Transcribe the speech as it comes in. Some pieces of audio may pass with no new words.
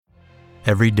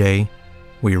Every day,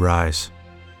 we rise,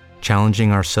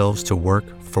 challenging ourselves to work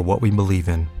for what we believe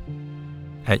in.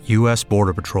 At U.S.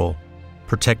 Border Patrol,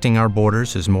 protecting our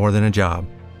borders is more than a job.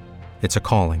 It's a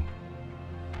calling.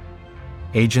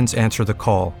 Agents answer the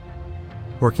call,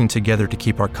 working together to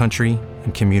keep our country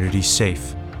and communities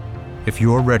safe. If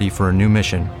you're ready for a new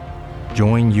mission,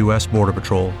 join U.S. Border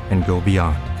Patrol and go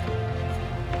beyond.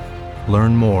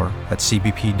 Learn more at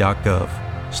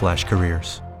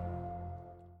cbp.gov/careers.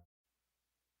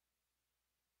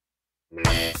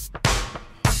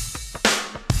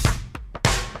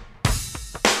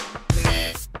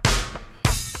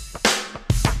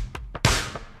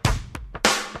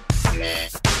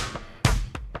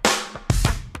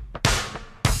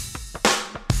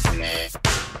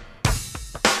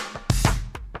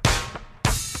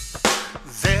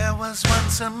 There was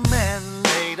once a man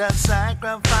made a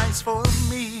sacrifice for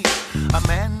me, a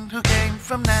man who came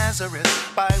from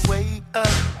Nazareth by way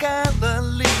of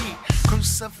Galilee,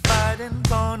 crucified and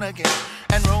born again,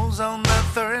 and rose on the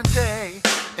third day.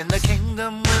 In the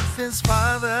kingdom with his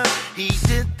Father, he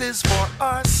did this for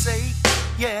our sake,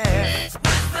 yeah. With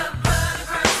the blood of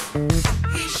Christ,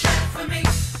 he shed for me,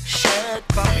 Shed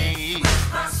for me, with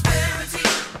prosperity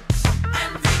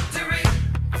and victory,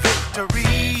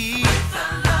 victory, with the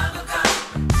love of God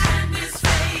and his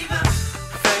favor.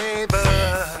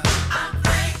 favor. I'm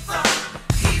thankful,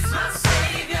 he's my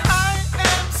savior. I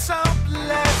am so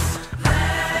blessed,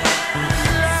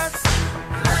 blessed,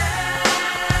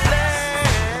 blessed.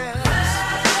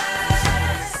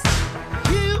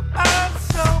 You are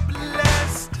so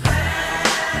blessed,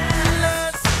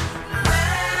 blessed,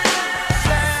 blessed.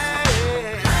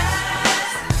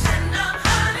 And I'm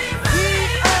honey We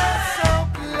free. are so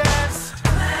blessed,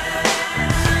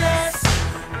 blessed,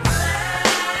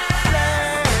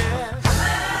 blessed.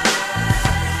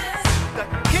 The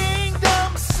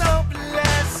kingdom so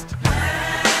blessed,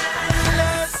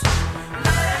 blessed,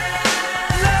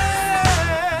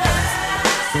 blessed.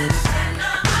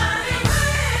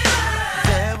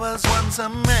 There was once a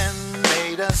man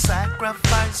made a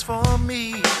sacrifice for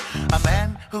me, a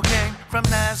man who came from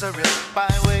Nazareth by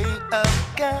way of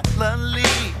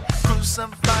Galilee,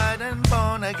 crucified and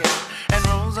born again, and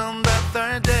rose on the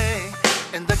third day.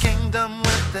 In the kingdom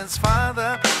with his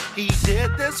Father, he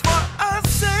did this for our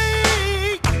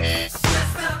sake. With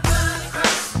the blood of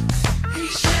Christ, he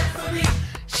shed for me,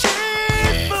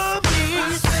 Shed for me,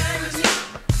 prosperity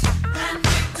and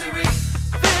victory,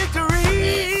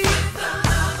 victory, with the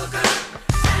love of God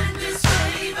and his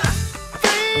favor.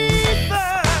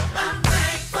 favor. I'm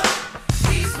thankful,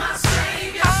 he's my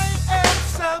savior. I am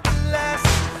so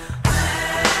blessed,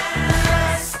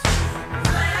 blessed,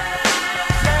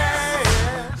 blessed.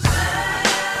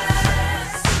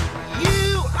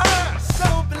 You are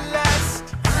so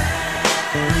blessed,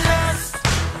 blessed,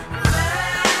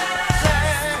 blessed.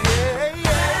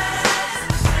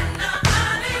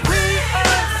 We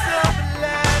are so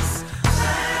blessed,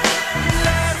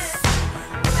 blessed,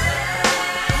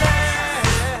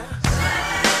 blessed.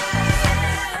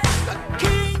 The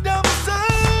kingdom so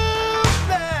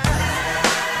blessed,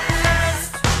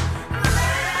 blessed,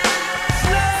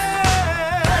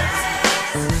 blessed.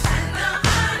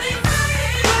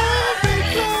 Glory,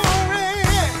 glory.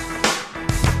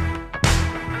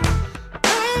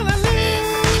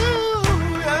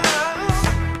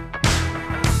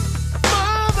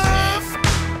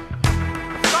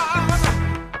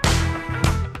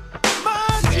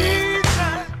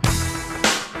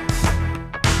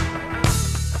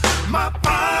 My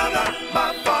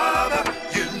Father,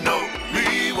 you know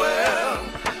me well.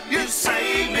 You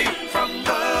save me from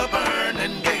the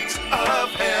burning gates of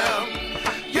hell.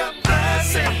 Your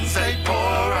blessings, they pour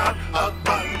out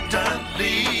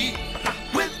abundantly.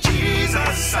 With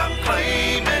Jesus, I'm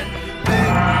claiming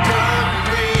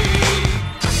victory.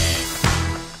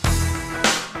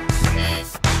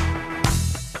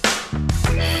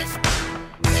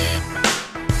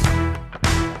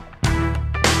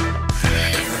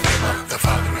 In the name of the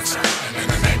Father and Son and in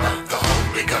the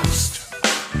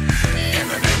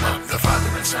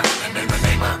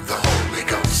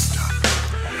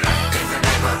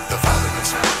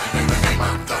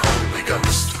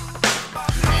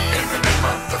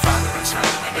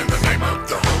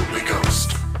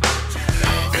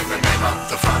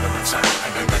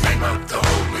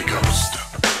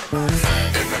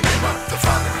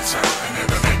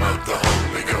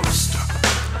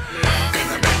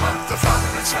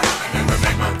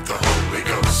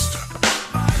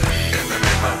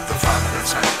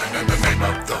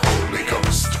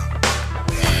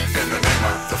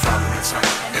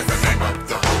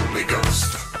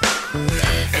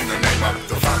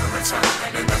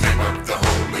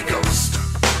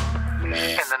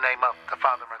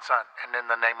Son, and in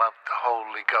the name of the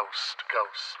Holy Ghost.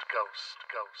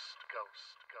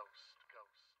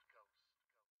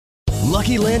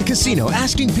 Lucky Land Casino,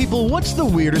 asking people, what's the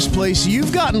weirdest place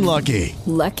you've gotten lucky?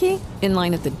 Lucky? In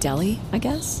line at the deli, I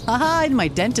guess? Aha, in my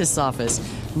dentist's office.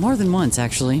 More than once,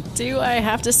 actually. Do I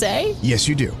have to say? Yes,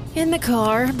 you do. In the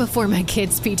car before my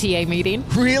kids' PTA meeting.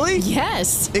 Really?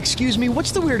 Yes. Excuse me,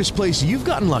 what's the weirdest place you've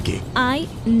gotten lucky? I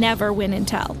never win and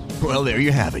tell. Well, there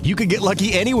you have it. You can get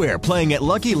lucky anywhere, playing at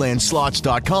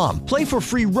LuckyLandSlots.com. Play for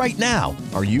free right now.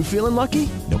 Are you feeling lucky?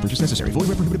 No purchase necessary. Void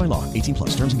where prohibited by law.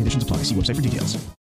 18+. Terms and conditions apply. See website for details.